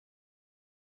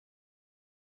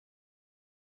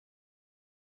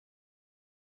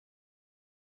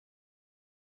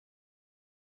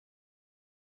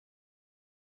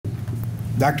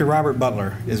Dr. Robert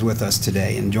Butler is with us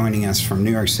today and joining us from New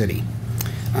York City.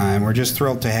 And we're just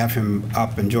thrilled to have him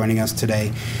up and joining us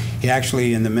today. He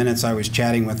actually, in the minutes I was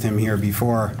chatting with him here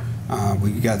before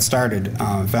we got started,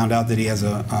 found out that he has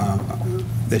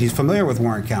that he's familiar with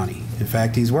Warren County. In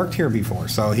fact, he's worked here before,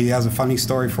 so he has a funny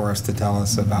story for us to tell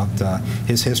us about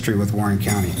his history with Warren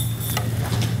County.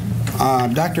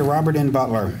 Dr. Robert N.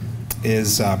 Butler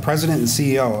is President and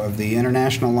CEO of the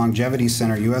International Longevity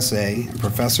Center USA, and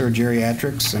Professor of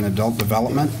Geriatrics and Adult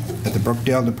Development at the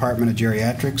Brookdale Department of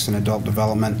Geriatrics and Adult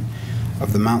Development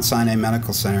of the Mount Sinai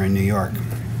Medical Center in New York.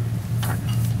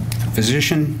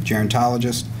 Physician,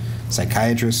 gerontologist,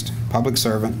 psychiatrist, public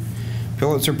servant,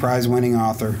 Pulitzer Prize-winning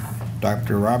author,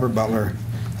 Dr. Robert Butler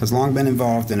has long been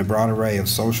involved in a broad array of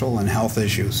social and health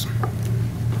issues.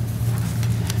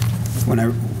 When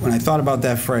I thought about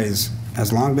that phrase,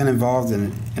 has long been involved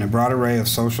in a broad array of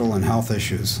social and health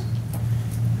issues,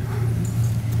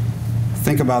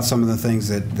 think about some of the things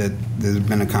that have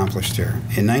been accomplished here.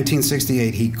 In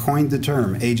 1968, he coined the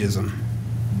term ageism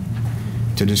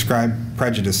to describe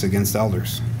prejudice against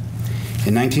elders.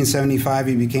 In 1975,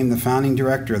 he became the founding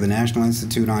director of the National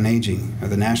Institute on Aging, or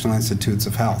the National Institutes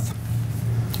of Health.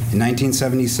 In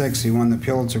 1976, he won the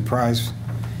Pulitzer Prize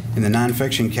in the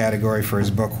nonfiction category for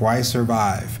his book, Why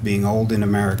Survive? Being Old in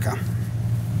America.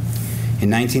 In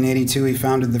 1982, he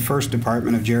founded the first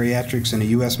Department of Geriatrics in a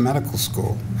U.S. medical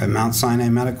school at Mount Sinai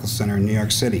Medical Center in New York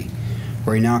City,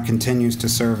 where he now continues to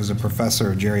serve as a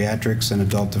professor of geriatrics and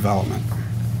adult development.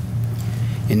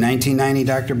 In 1990,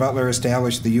 Dr. Butler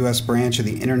established the U.S. branch of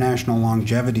the International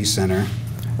Longevity Center,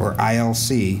 or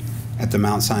ILC, at the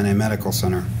Mount Sinai Medical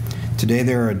Center. Today,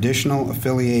 there are additional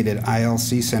affiliated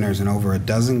ILC centers in over a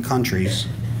dozen countries,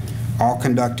 all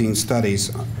conducting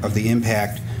studies of the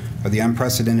impact of the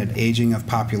unprecedented aging of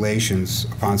populations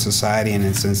upon society and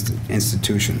its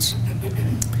institutions.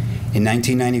 In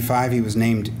 1995, he was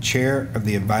named chair of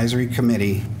the advisory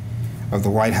committee of the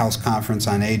White House Conference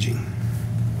on Aging.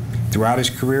 Throughout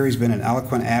his career, he's been an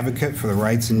eloquent advocate for the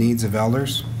rights and needs of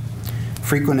elders,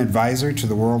 frequent advisor to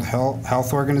the World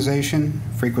Health Organization,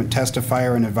 frequent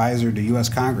testifier and advisor to U.S.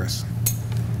 Congress.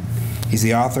 He's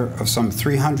the author of some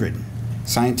 300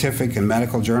 scientific and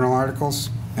medical journal articles,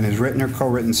 and has written or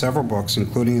co-written several books,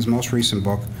 including his most recent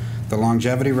book, The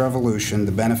Longevity Revolution,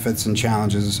 The Benefits and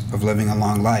Challenges of Living a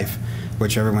Long Life,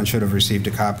 which everyone should have received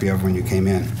a copy of when you came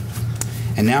in.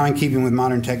 And now, in keeping with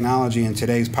modern technology and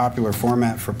today's popular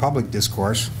format for public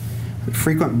discourse, a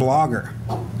frequent blogger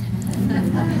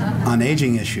on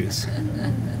aging issues.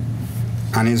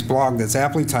 On his blog that's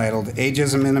aptly titled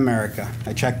Ageism in America,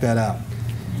 I checked that out,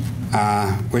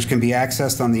 which can be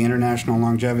accessed on the International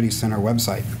Longevity Center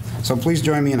website. So please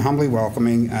join me in humbly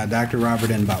welcoming Dr. Robert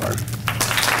N. Butler.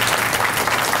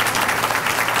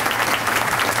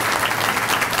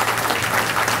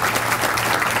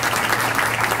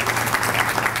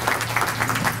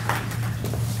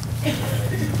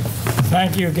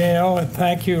 Thank you, Gail, and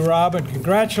thank you, Rob, and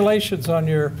congratulations on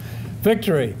your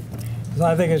victory.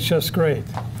 I think it's just great.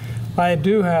 I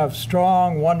do have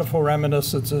strong, wonderful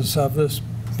reminiscences of this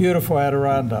beautiful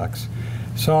Adirondacks.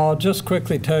 So I'll just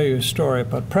quickly tell you a story,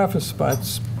 but preface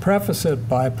it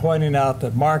by pointing out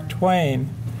that Mark Twain,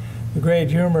 the great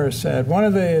humorist, said, one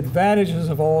of the advantages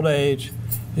of old age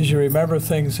is you remember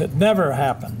things that never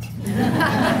happened.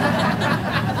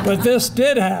 But this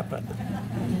did happen.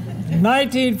 In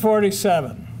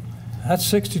 1947, that's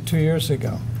 62 years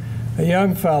ago, a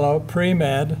young fellow,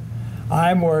 pre-med,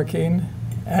 I'm working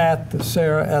at the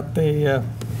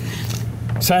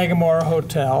Sagamore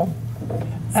Hotel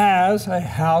as a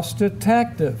house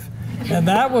detective. And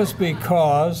that was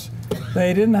because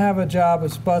they didn't have a job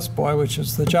as busboy, which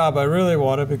is the job I really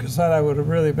wanted, because then I would have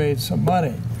really made some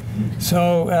money.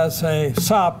 So as a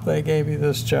SOP, they gave me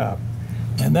this job.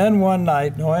 And then one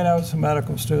night, knowing I was a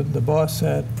medical student, the boss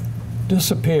said,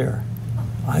 disappear.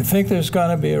 I think there's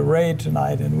going to be a raid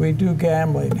tonight, and we do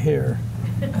gambling here.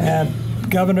 And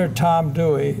Governor Tom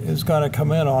Dewey is going to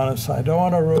come in on us. I don't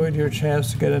want to ruin your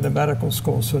chance to get into medical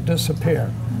school, so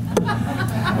disappear.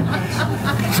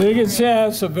 So you can see I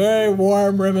have some very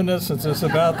warm reminiscences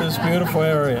about this beautiful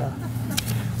area.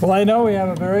 Well, I know we have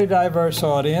a very diverse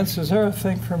audience. Is there a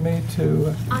thing for me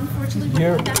to... Unfortunately,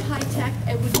 we're not that high tech.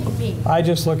 It would be me. I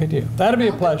just look at you. That'll be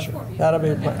a pleasure. That'll be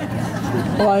a pleasure.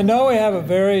 Well, I know we have a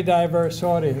very diverse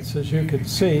audience, as you can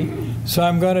see, so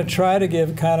I'm going to try to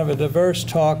give kind of a diverse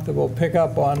talk that will pick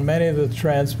up on many of the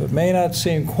trends, but may not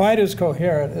seem quite as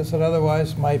coherent as it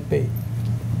otherwise might be.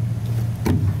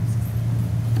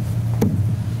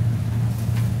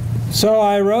 So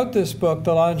I wrote this book,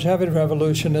 The Longevity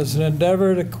Revolution, as an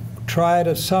endeavor to try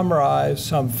to summarize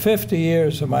some 50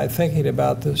 years of my thinking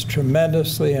about this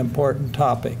tremendously important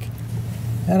topic.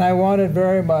 And I wanted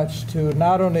very much to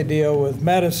not only deal with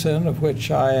medicine, of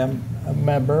which I am a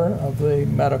member of the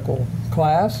medical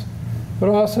class, but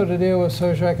also to deal with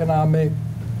socioeconomic,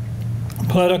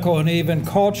 political, and even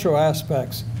cultural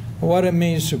aspects of what it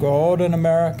means to grow old in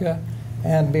America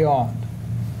and beyond,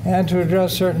 and to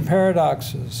address certain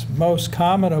paradoxes, most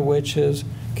common of which is,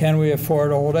 can we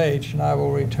afford old age? And I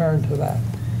will return to that.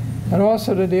 And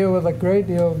also to deal with a great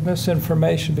deal of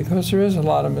misinformation, because there is a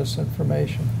lot of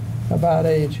misinformation about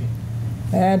aging,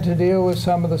 and to deal with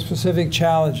some of the specific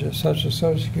challenges, such as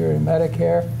Social Security and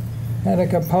Medicare, and to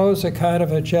compose a kind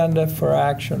of agenda for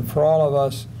action for all of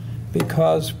us,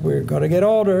 because we're going to get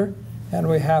older and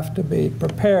we have to be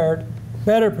prepared,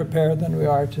 better prepared than we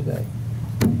are today.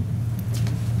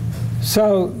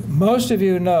 So most of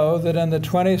you know that in the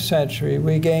 20th century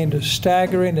we gained a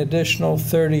staggering additional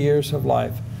 30 years of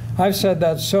life. I've said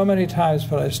that so many times,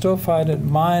 but I still find it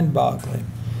mind-boggling.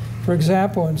 For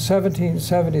example, in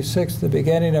 1776, the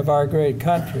beginning of our great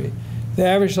country, the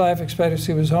average life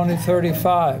expectancy was only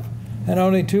 35, and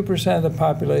only 2% of the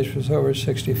population was over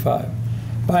 65.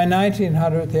 By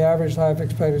 1900, the average life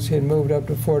expectancy had moved up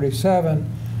to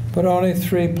 47, but only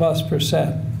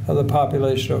 3+% of the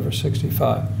population over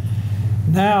 65.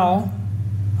 Now,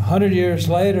 100 years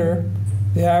later,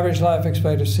 the average life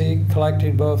expectancy,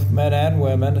 collecting both men and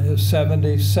women, is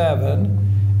 77,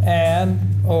 and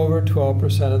over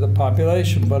 12% of the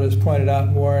population. But as pointed out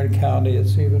in Warren County,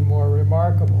 it's even more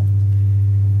remarkable.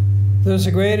 There's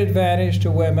a great advantage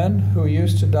to women who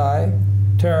used to die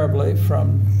terribly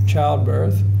from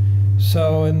childbirth.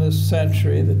 So in this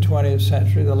century, the 20th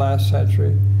century, the last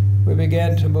century, we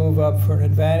began to move up for an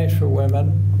advantage for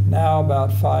women, now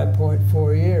about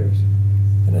 5.4 years.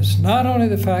 And it's not only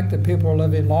the fact that people are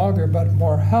living longer, but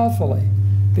more healthily,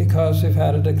 because we've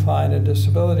had a decline in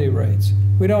disability rates.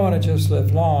 We don't want to just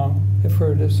live long if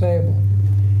we're disabled.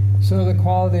 So the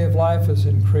quality of life has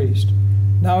increased.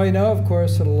 Now we know, of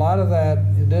course, that a lot of that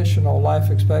additional life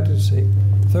expectancy,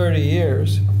 30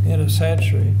 years in a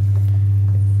century,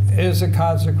 is a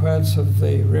consequence of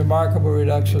the remarkable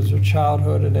reductions of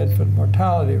childhood and infant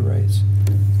mortality rates.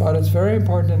 But it's very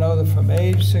important to know that from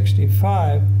age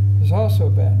 65, there's also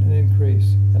been an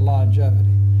increase in longevity.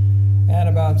 And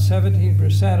about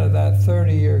 17% of that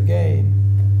 30-year gain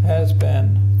has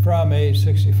been from age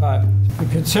 65. The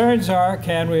concerns are,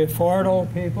 can we afford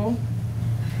old people?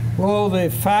 Will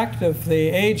the fact of the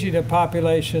aging of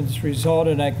populations result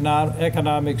in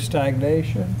economic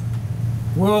stagnation?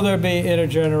 Will there be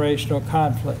intergenerational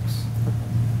conflicts?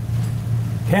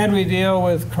 Can we deal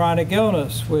with chronic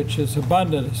illness, which is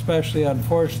abundant, especially,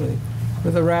 unfortunately,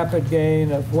 with the rapid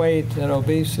gain of weight and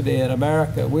obesity in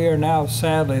America? We are now,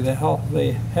 sadly, the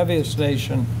heaviest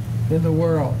nation in the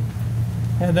world.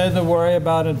 And then the worry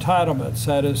about entitlements,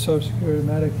 that is Social Security and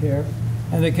Medicare,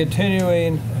 and the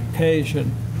continuing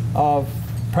occasion of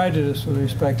prejudice with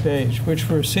respect to age, which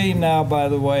we're seeing now, by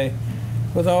the way,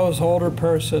 with those older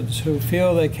persons who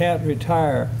feel they can't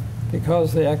retire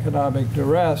because of the economic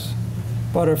duress,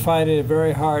 but are finding it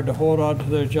very hard to hold on to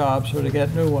their jobs or to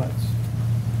get new ones.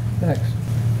 Next.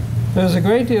 There's a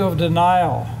great deal of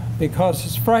denial, because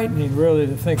it's frightening, really,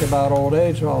 to think about old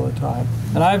age all the time.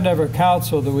 And I've never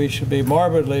counseled that we should be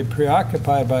morbidly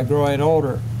preoccupied by growing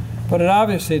older, but it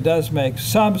obviously does make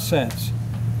some sense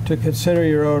to consider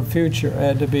your own future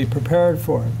and to be prepared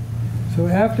for it. So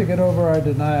we have to get over our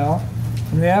denial,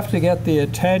 and we have to get the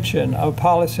attention of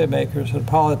policymakers and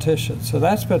politicians. So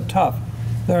that's been tough.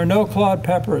 There are no Claude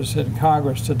Peppers in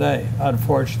Congress today,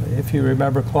 unfortunately, if you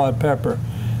remember Claude Pepper,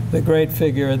 the great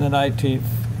figure in the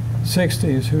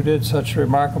 1960s who did such a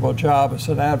remarkable job as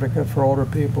an advocate for older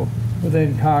people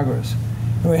within Congress.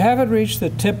 And we haven't reached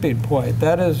the tipping point.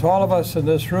 That is, all of us in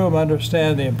this room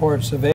understand the importance of